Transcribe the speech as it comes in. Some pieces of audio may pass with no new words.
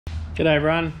G'day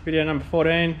everyone, video number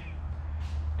 14,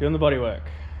 doing the bodywork.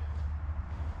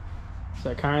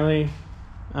 So currently,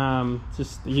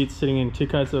 just the ute's sitting in 2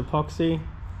 coats of epoxy.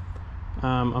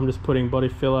 I'm just putting body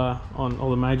filler on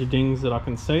all the major dings that I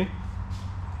can see.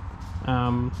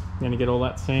 I'm going to get all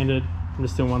that sanded. I'm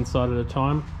just doing one side at a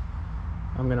time.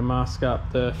 I'm going to mask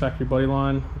up the factory body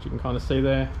line, which you can kind of see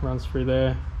there, runs through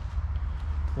there.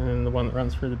 And then the one that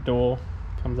runs through the door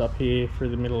comes up here through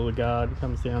the middle of the guard,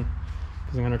 comes down,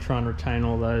 because I'm going to try and retain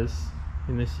all those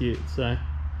in this ute. So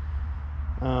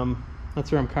that's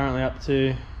where I'm currently up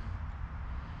to,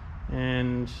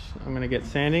 and I'm going to get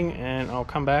sanding and I'll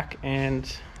come back and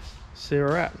see where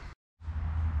we're at.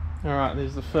 Alright,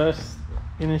 there's the first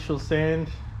initial sand.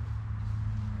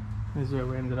 Here's where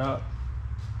we ended up.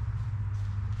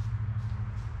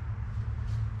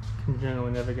 Can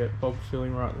generally never get bog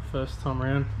filling right the first time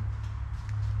around.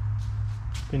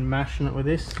 Been mashing it with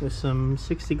this with some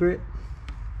 60 grit.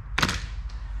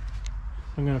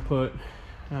 I'm going to put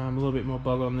a little bit more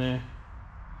bog on there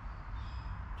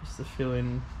just to fill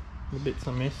in the bits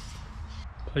I missed.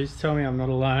 Please tell me I'm not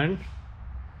alone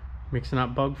mixing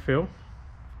up bog fill,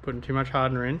 putting too much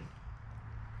hardener in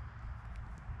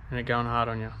and it going hard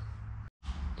on you.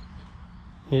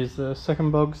 Here's the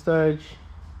second bog stage.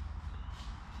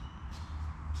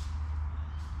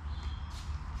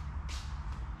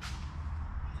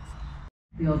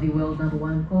 The Aussie World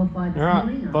 #1 qualified this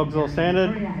morning. Alright, bog's all sanded.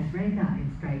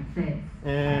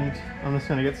 And I'm just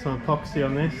going to get some epoxy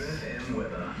on this,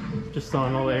 just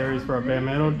on all the areas where I bare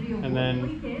metaled, and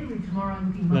then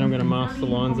I'm going to mask the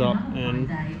lines up and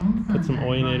put some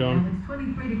oil need on.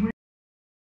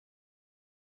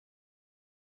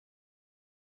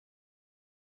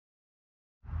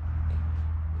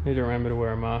 Need to remember to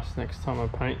wear a mask next time I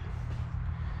paint.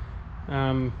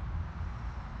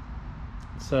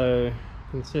 So you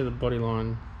can see the body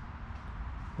line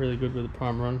really good with the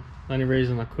primer on. The only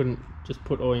reason I couldn't just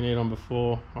put all you need on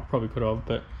before, I probably could have,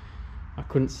 but I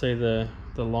couldn't see the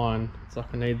line. It's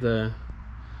like I need the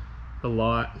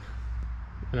light,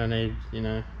 and I need, you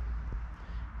know,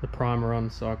 the primer on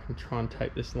so I can try and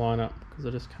tape this line up, because I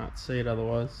just can't see it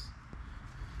otherwise.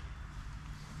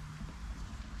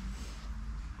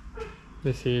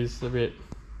 This here's a bit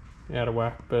out of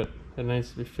whack, but it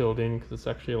needs to be filled in because it's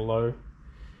actually a low,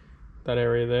 that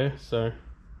area there, so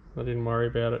I didn't worry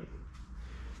about it,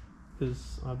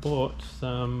 because I bought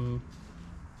some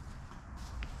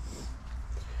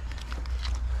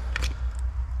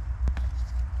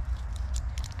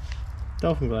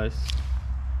dolphin glaze.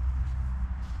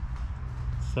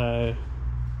 So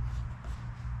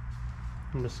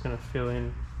I'm just going to fill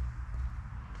in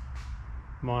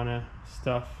minor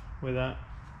stuff with that.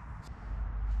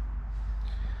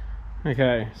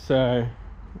 Okay, so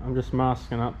I'm just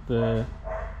masking up the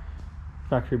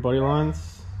factory body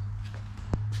lines,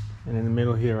 and in the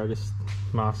middle here I just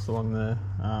masked along the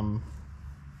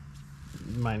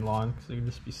main line because it can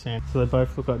just be sand. So they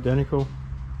both look identical.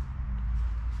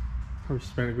 Probably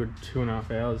spent a good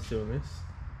 2.5 hours doing this.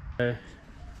 So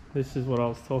this is what I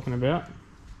was talking about.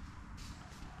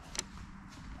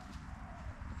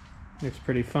 Looks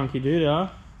pretty funky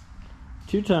doodah.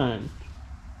 Two-tone.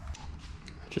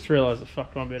 Just realised I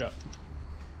fucked one bit up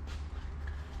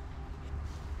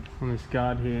on this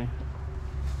guard here.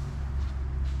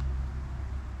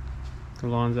 The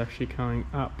line's actually coming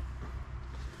up.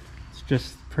 It's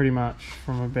just pretty much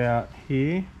from about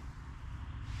here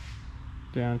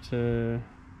down to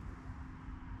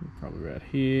probably about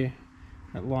here.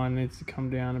 That line needs to come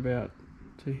down about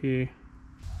to here.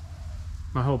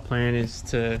 My whole plan is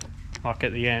to, like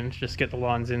at the end, just get the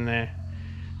lines in there,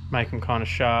 make them kind of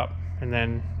sharp, and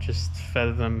then just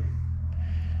feather them,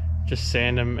 just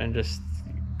sand them and just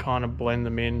kind of blend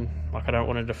them in. Like, I don't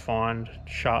want a defined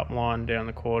sharp line down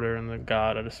the quarter and the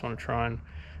guard. I just want to try and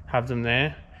have them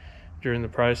there during the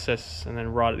process, and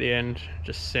then right at the end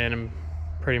just sand them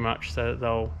pretty much so that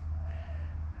they'll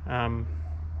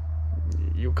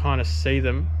you'll kind of see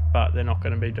them, but they're not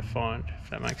going to be defined, if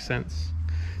that makes sense.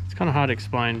 It's kind of hard to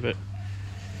explain, but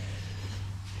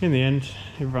in the end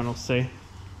everyone will see.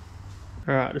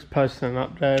 Alright, just posting an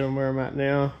update on where I'm at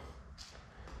now.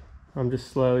 I'm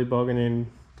just slowly bogging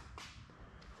in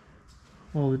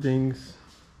all the dings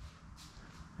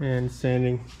and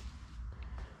sanding.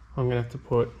 I'm going to have to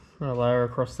put a layer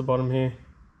across the bottom here.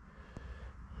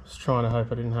 I was trying to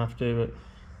hope I didn't have to, but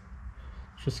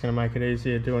it's just going to make it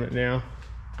easier doing it now.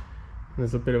 And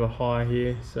there's a bit of a high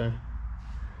here, so I'm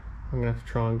going to have to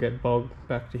try and get bog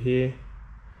back to here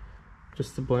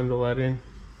just to blend all that in.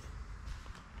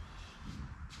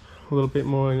 A little bit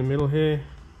more in the middle here.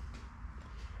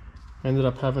 Ended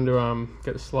up having to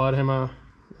get a slide hammer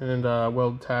and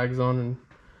weld tags on, and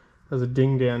there's a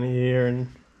ding down here and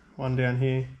one down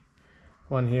here.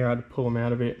 One here I had to pull them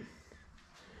out a bit.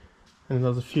 And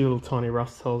there's a few little tiny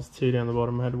rust holes too down the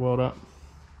bottom I had to weld up.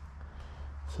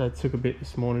 So it took a bit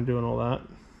this morning doing all that.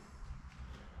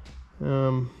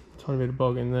 Tiny bit of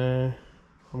bog in there.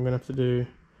 I'm gonna have to do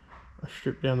a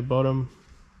strip down the bottom.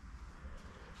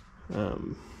 I'll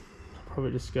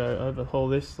probably just go overhaul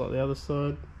this like the other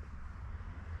side.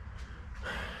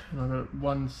 And I've got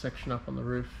one section up on the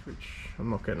roof, which I'm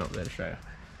not getting up there to show you.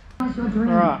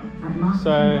 Alright,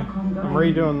 so I'm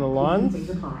redoing the lines.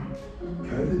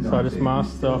 So I just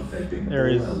masked off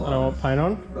areas I don't want paint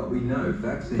on,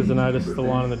 because I noticed the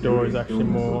line on the door is actually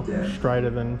more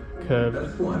straighter than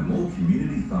curved.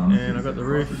 And I've got the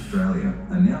roof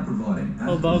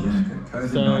all bogged,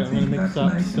 so I'm going to mix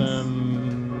up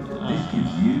some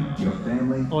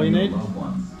all you need,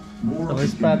 some of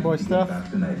this bad boy stuff.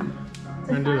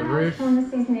 I'm going to do the roof,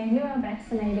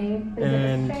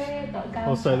 and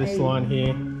also this line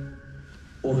here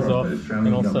is off,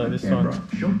 and also this one.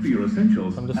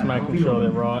 I'm just making sure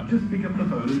they're right,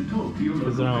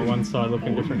 because I don't want one side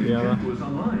looking different to the other.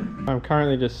 I'm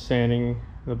currently just sanding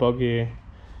the bog here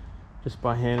just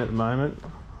by hand at the moment.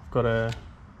 I've got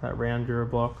that round Dura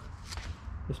block,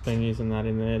 just been using that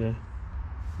in there to,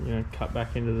 you know, cut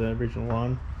back into the original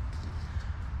line.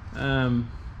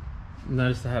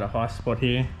 Noticed I had a high spot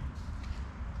here.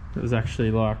 It was actually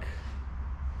like,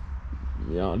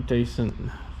 yeah, decent,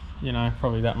 you know,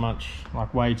 probably that much,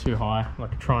 like way too high. Like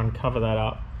to try and cover that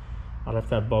up, I'd have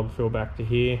to have bog fill back to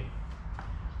here.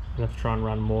 I'd have to try and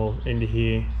run more into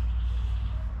here.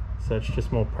 So it's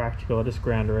just more practical. I just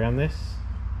ground around this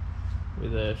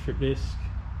with a strip disc.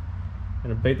 I'm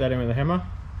gonna beat that in with a hammer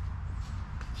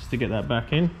just to get that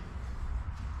back in.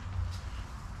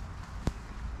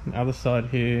 The other side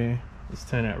here has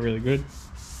turned out really good.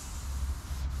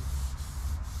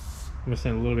 I'm gonna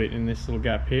send a little bit in this little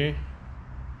gap here,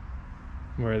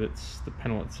 where the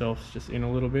panel itself is just in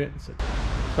a little bit. So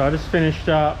I just finished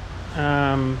up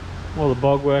all the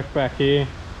bog work back here.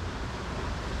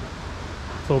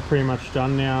 It's all pretty much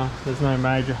done now. There's no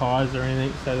major highs or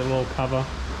anything, so they'll all cover.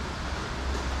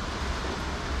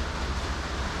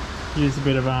 Use a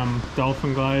bit of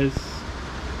dolphin glaze,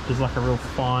 which is like a real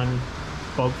fine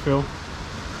bog fill.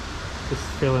 Just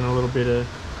fill in a little bit of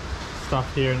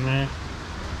stuff here and there.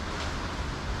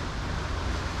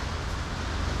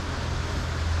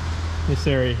 This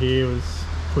area here was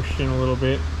pushed in a little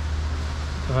bit.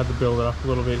 I had to build it up a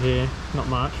little bit here. Not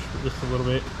much, but just a little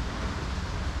bit.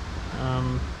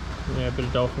 Yeah, a bit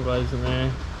of dolphin glaze in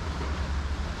there.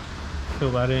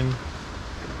 Fill that in.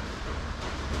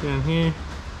 Down here.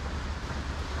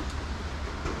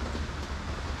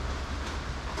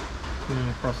 And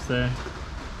across there.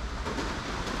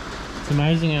 It's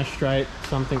amazing how straight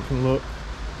something can look,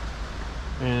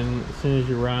 and as soon as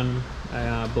you run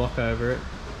a block over it,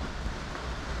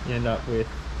 you end up with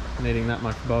needing that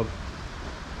much bog.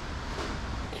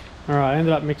 Alright, I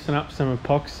ended up mixing up some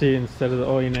epoxy instead of the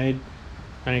all you need,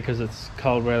 only because it's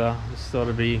cold weather. I just thought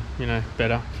it'd be, you know,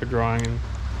 better for drying and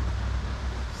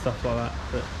stuff like that.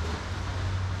 But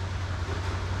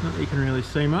not that you can really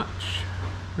see much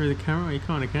through the camera. You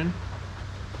kind of can.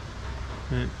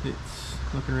 But it's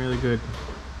looking really good.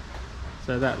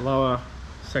 So that lower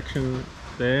section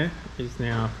there is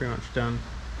now pretty much done.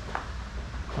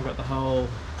 I've got the whole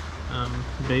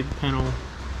bead panel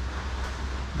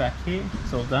back here.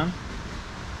 It's all done.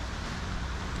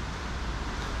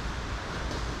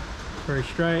 Very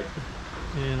straight,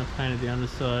 and I painted the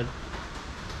underside.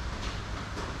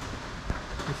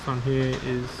 This one here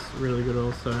is really good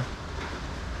also.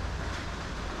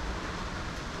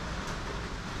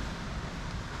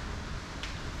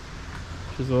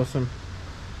 Which is awesome.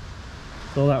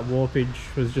 So all that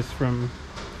warpage was just from,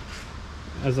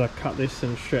 as I cut this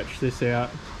and stretched this out,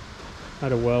 I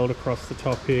had a weld across the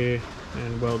top here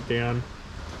and weld down.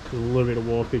 There's a little bit of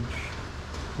warpage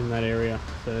in that area,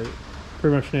 so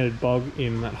pretty much needed bog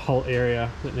in that whole area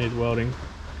that needed welding.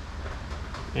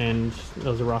 And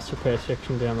there was a rust repair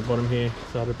section down the bottom here,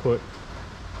 so I had to put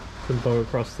some bog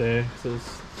across there, so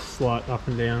there's slight up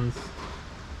and downs.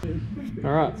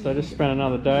 Alright, so I just spent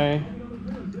another day.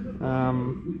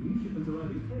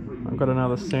 I've got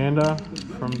another sander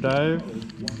from Dave,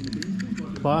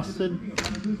 plastered,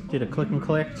 did a click and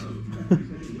collect.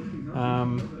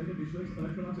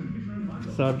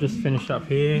 So I've just finished up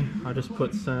here. I just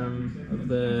put some of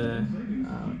the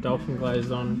dolphin glaze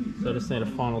on, so I just need a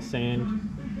final sand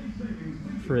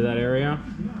through that area.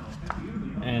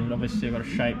 And obviously I've got to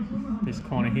shape this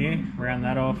corner here, round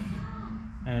that off,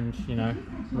 and, you know,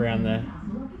 round the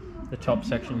top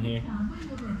section here.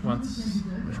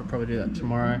 which I'll probably do that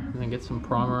tomorrow, and then get some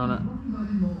primer on it.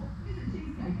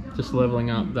 Just leveling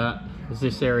up that. There's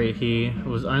this area here. It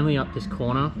was only up this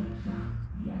corner.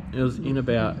 It was in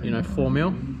about 4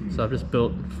 mil, so I've just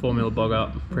built 4 mil bog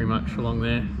up pretty much along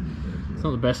there. It's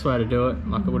not the best way to do it.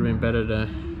 Like, it would have been better to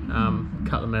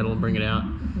cut the metal and bring it out,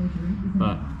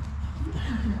 but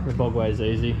the bog way is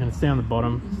easy, and it's down the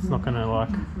bottom. It's not going to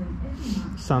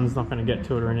sun's not going to get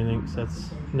to it or anything, so it's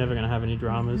never going to have any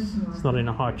dramas. It's not in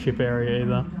a high chip area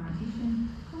either.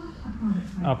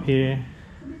 Up here,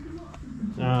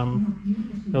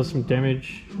 there was some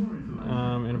damage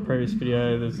in a previous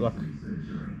video. There's like,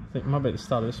 I think it might be at the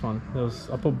start of this one.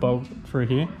 I put bog through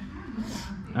here.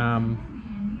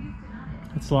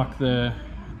 It's like it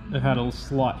had a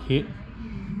slight hit,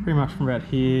 pretty much from about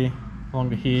here along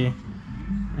to here,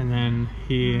 and then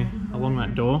here along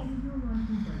that door.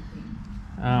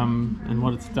 And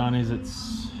what it's done is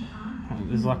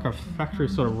there's like a factory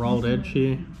sort of rolled edge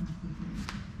here.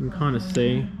 You can kind of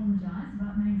see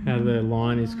how the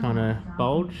line is kind of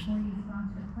bulged,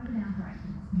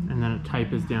 and then it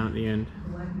tapers down at the end.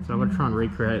 So I've got to try and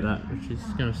recreate that, which is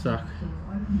going to suck.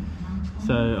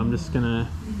 So I'm just going to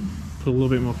put a little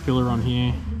bit more filler on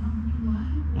here,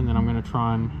 and then I'm going to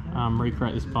try and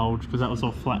recreate this bulge, because that was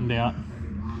all flattened out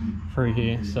through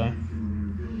here. So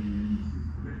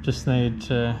just need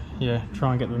to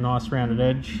try and get the nice rounded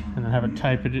edge, and then have it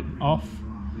tapered it off,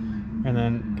 and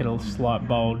then get a slight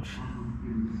bulge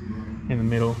in the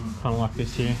middle, kind of like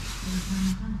this here.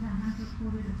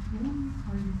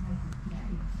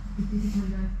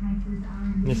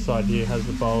 This side here has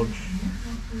the bulge,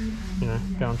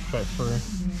 going straight through.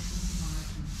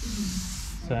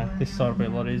 So this side will be a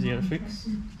lot easier to fix.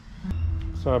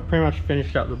 So I pretty much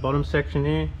finished up the bottom section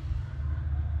here.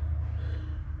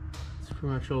 It's pretty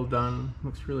much all done.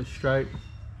 Looks really straight.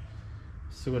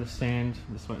 Still got to sand.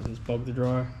 Just waiting for this bog to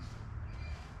dry.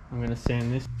 I'm going to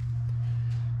sand this.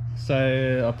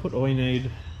 So I put all you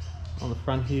need on the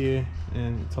front here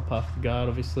and top half of the guard,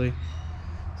 obviously.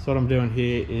 So what I'm doing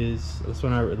here is I just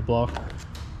went over it with a block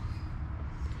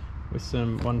with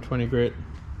some 120 grit,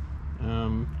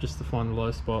 just to find the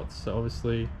low spots. So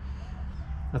obviously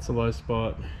that's a low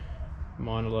spot,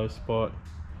 minor low spot,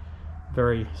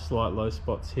 very slight low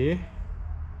spots here,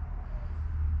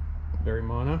 very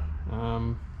minor,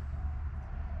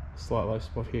 slight low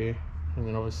spot here, and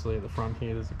then obviously at the front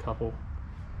here there's a couple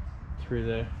through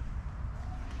there.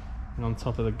 And on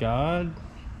top of the guard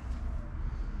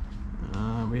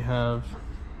we have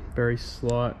very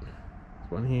slight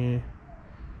one here,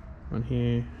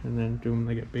 and then boom,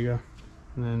 they get bigger,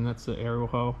 and then that's the aerial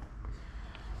hole.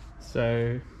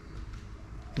 So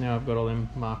now I've got all them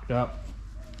marked up.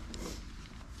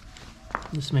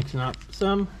 Just mixing up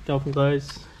some dolphin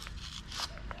glaze,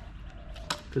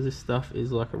 because this stuff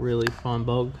is like a really fine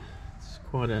bog. It's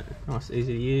quite a nice,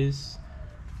 easy to use,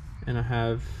 and I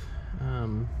have a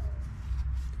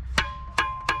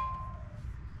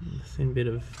thin bit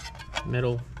of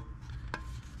metal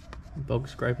bog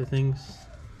scraper things.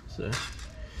 So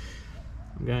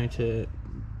I'm going to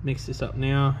mix this up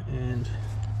now and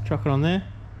chuck it on there,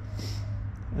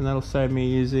 and that'll save me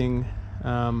using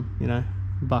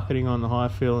bucketing on the high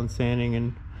fill and sanding,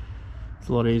 and it's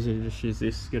a lot easier to just use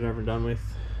this, get over and done with.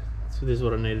 So this is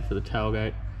what I needed for the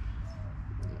tailgate.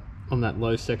 On that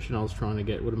low section I was trying to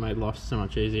get, would have made life so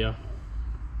much easier,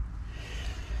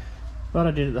 but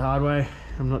I did it the hard way.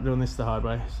 I'm not doing this the hard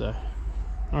way. So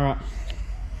alright,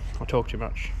 I'll talk too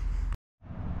much.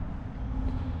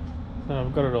 So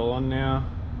I've got it all on now.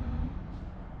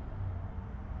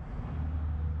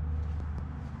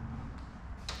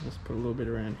 Just put a little bit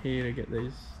around here to get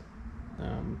these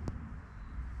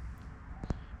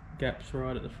gaps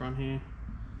right at the front here,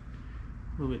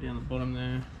 a little bit down the bottom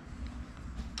there.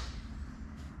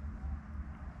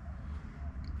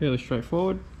 Fairly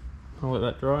straightforward. I'll let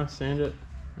that dry, sand it,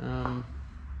 and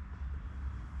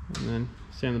then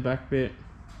sand the back bit.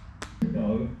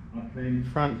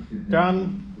 Front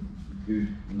done,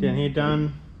 down here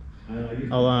done.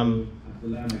 I'll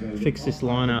fix this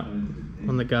line up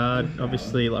on the guard.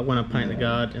 Obviously, like when I paint the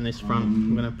guard in this front,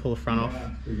 I'm going to pull the front off,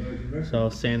 so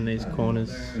I'll sand these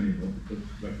corners,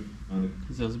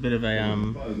 because there was a bit of a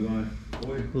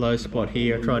low spot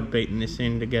here. I tried beating this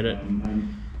in to get it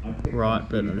right,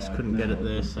 but I just couldn't get it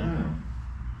there. So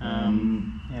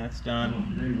yeah, it's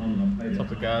done. Top of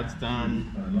the guard's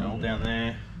done, all down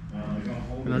there,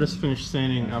 and I just finished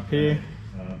sanding up here.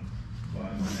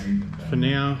 For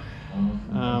now,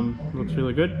 looks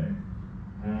really good,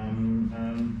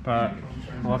 but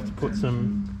I'll have to put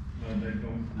some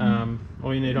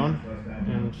all you need on,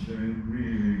 and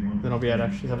then I'll be able to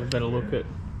actually have a better look at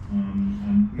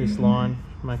this line,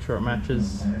 make sure it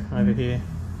matches over here.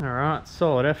 Alright,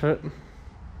 solid effort.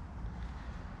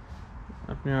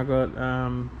 I've now got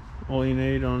all you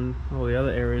need on all the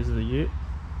other areas of the ute.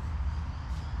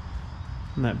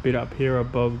 And that bit up here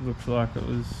above looks like it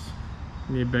was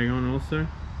near bang on also, which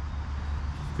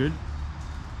is good.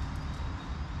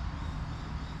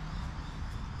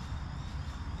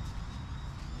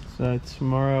 So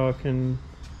tomorrow I can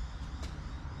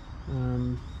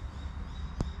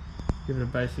give it a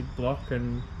basic block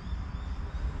and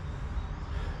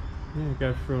yeah,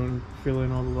 go through and fill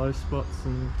in all the low spots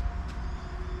and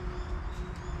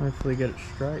hopefully get it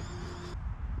straight.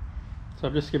 So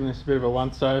I've just given this a bit of a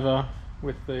once over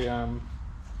with the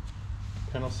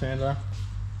panel sander,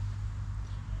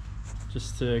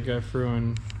 just to go through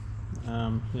and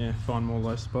yeah, find more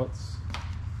low spots.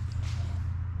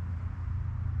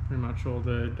 Pretty much all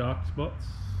the dark spots,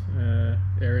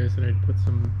 areas that I need to put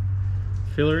some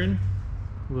filler in,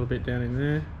 a little bit down in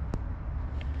there.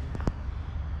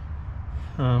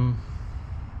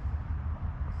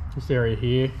 This area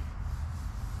here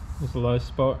is a low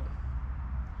spot,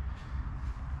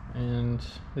 and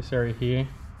this area here,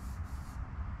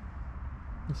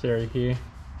 this area here,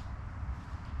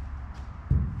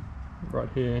 right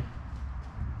here,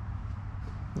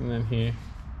 and then here.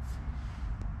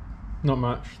 Not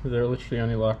much, they're literally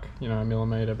only like, you know, a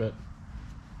millimetre, but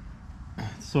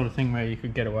it's the sort of thing where you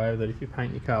could get away with it if you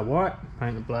paint your car white,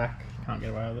 paint it black, you can't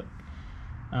get away with it.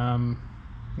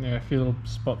 Yeah, a few little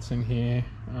spots in here.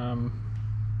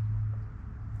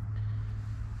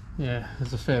 Yeah,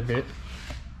 there's a fair bit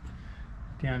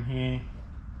down here.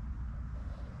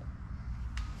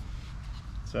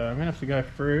 So I'm gonna have to go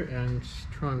through and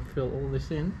try and fill all this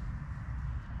in,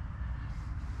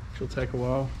 which will take a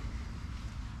while.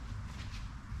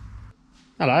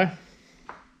 Hello.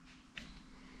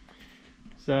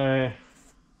 So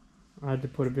I had to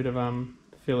put a bit of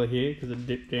filler here because it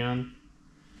dipped down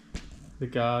the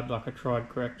guard. Like I tried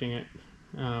correcting it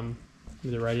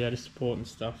with the radiator support and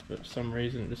stuff, but for some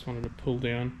reason it just wanted to pull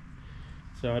down,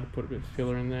 so I had to put a bit of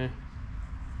filler in there.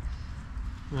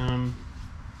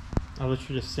 I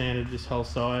literally just sanded this whole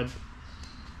side.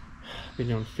 Been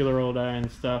doing filler all day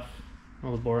and stuff,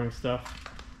 all the boring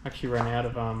stuff. Actually ran out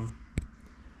of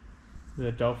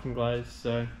the dolphin glaze,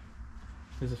 so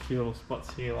there's a few little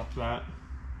spots here like that,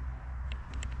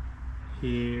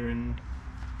 here and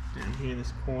down here,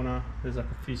 this corner. There's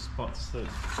like a few spots that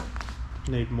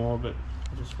need more, but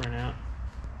I just ran out.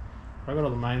 I got all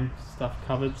the main stuff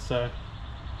covered, so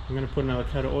I'm going to put another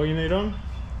coat of all you need on,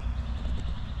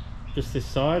 just this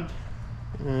side,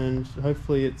 and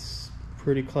hopefully it's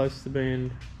pretty close to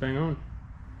being bang on.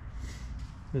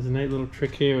 There's a neat little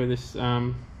trick here with this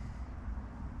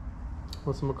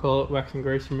whatchamacallit, wax and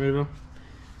grease remover.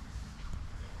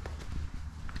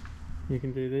 You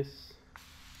can do this,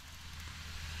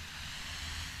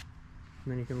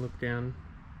 and then you can look down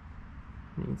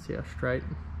and you can see how straight,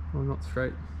 or not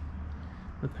straight,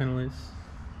 the panel is.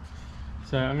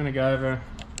 So I'm going to go over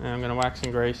and I'm going to wax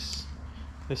and grease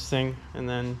this thing and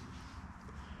then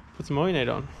put some oil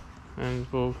on and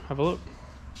we'll have a look.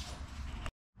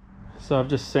 So I've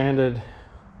just sanded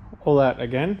all that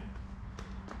again.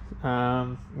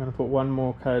 I'm going to put one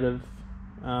more coat of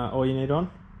all you need on.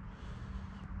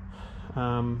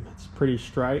 It's pretty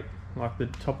straight, like the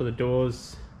top of the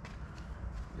doors,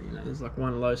 you know, there's like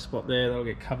one low spot there that'll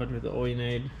get covered with the all you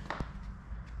need.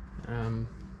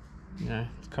 You know,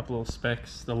 a couple little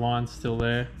specks, the line's still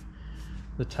there,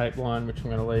 the tape line which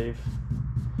I'm going to leave.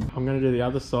 I'm going to do the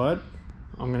other side.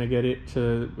 I'm going to get it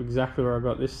to exactly where I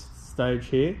got this stage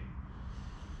here.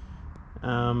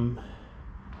 And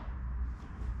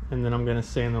then I'm going to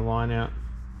sand the line out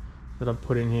that I've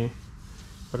put in here.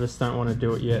 I just don't want to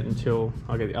do it yet until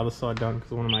I get the other side done,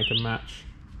 because I want to make a match.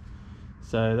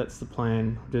 So that's the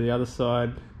plan. I'll do the other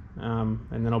side, and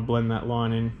then I'll blend that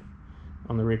line in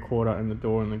on the rear quarter and the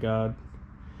door and the guard.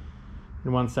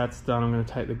 And once that's done, I'm going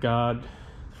to take the guard,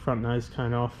 the front nose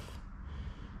cone off,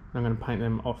 and I'm going to paint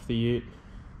them off the ute.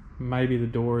 Maybe the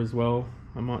door as well.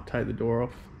 I might take the door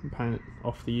off and paint it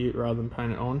off the ute rather than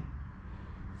paint it on.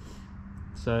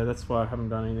 So that's why I haven't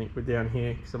done anything with down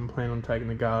here, because I'm planning on taking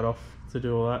the guard off to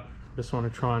do all that. I just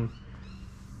want to try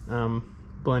and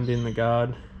blend in the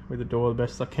guard with the door the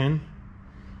best I can,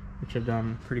 which I've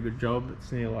done a pretty good job.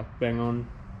 It's near like bang on,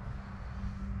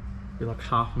 be like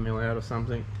half a mil out or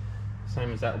something.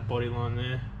 Same as that body line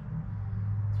there.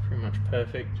 It's pretty much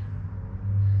perfect.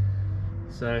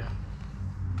 So,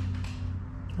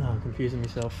 I'm confusing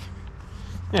myself.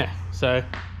 Yeah, so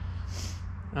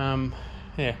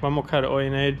yeah, one more coat of all you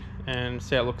need and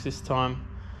see how it looks this time.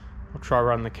 I'll try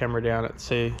run the camera down and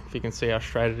see if you can see how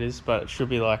straight it is, but it should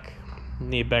be like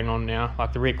near bang on now.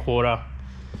 Like the rear quarter,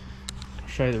 I'll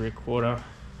show you the rear quarter.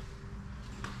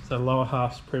 So the lower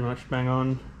half's pretty much bang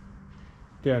on.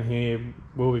 Down here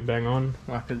will be bang on.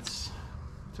 Like it's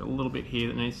a little bit here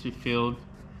that needs to be filled.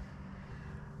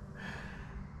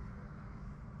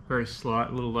 Very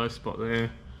slight, little low spot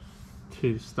there.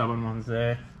 2 stubborn ones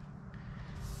there.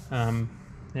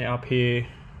 Yeah, up here,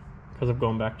 because I've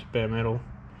gone back to bare metal.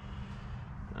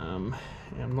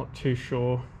 Yeah, I'm not too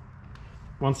sure.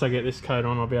 Once I get this coat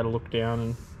on, I'll be able to look down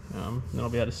and then I'll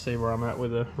be able to see where I'm at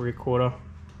with the rear quarter.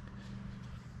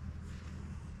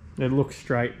 It looks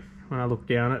straight when I look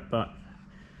down it, but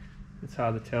it's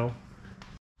hard to tell.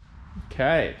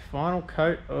 Okay, final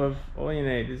coat of all you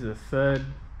need. This is the 3rd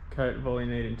coat of all you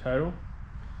need in total.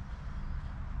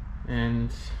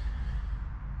 And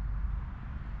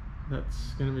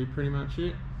that's going to be pretty much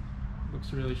it.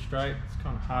 Looks really straight. It's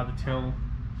kind of hard to tell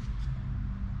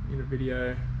in a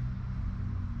video. If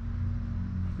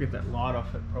we get that light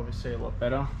off it, probably see a lot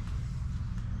better.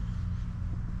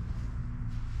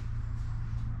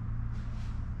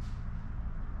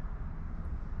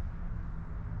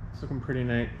 It's looking pretty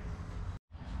neat.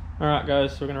 Alright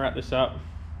guys, so we're going to wrap this up.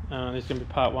 This is going to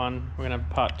be part 1. We're going to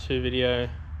have a part 2 video,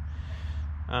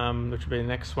 which will be the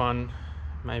next one,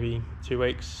 maybe 2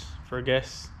 weeks for a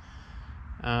guess.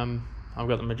 I've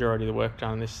got the majority of the work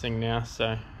done on this thing now,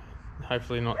 so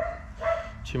hopefully not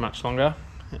too much longer.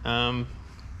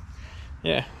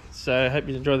 Yeah, so I hope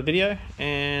you enjoy the video,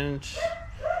 and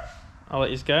I'll let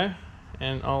you go,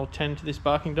 and I'll tend to this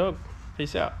barking dog.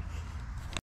 Peace out.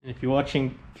 And if you're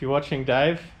watching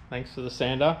Dave, thanks for the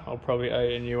sander. I'll probably owe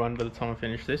you a new one by the time I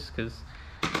finish this, because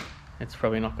it's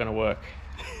probably not going to work.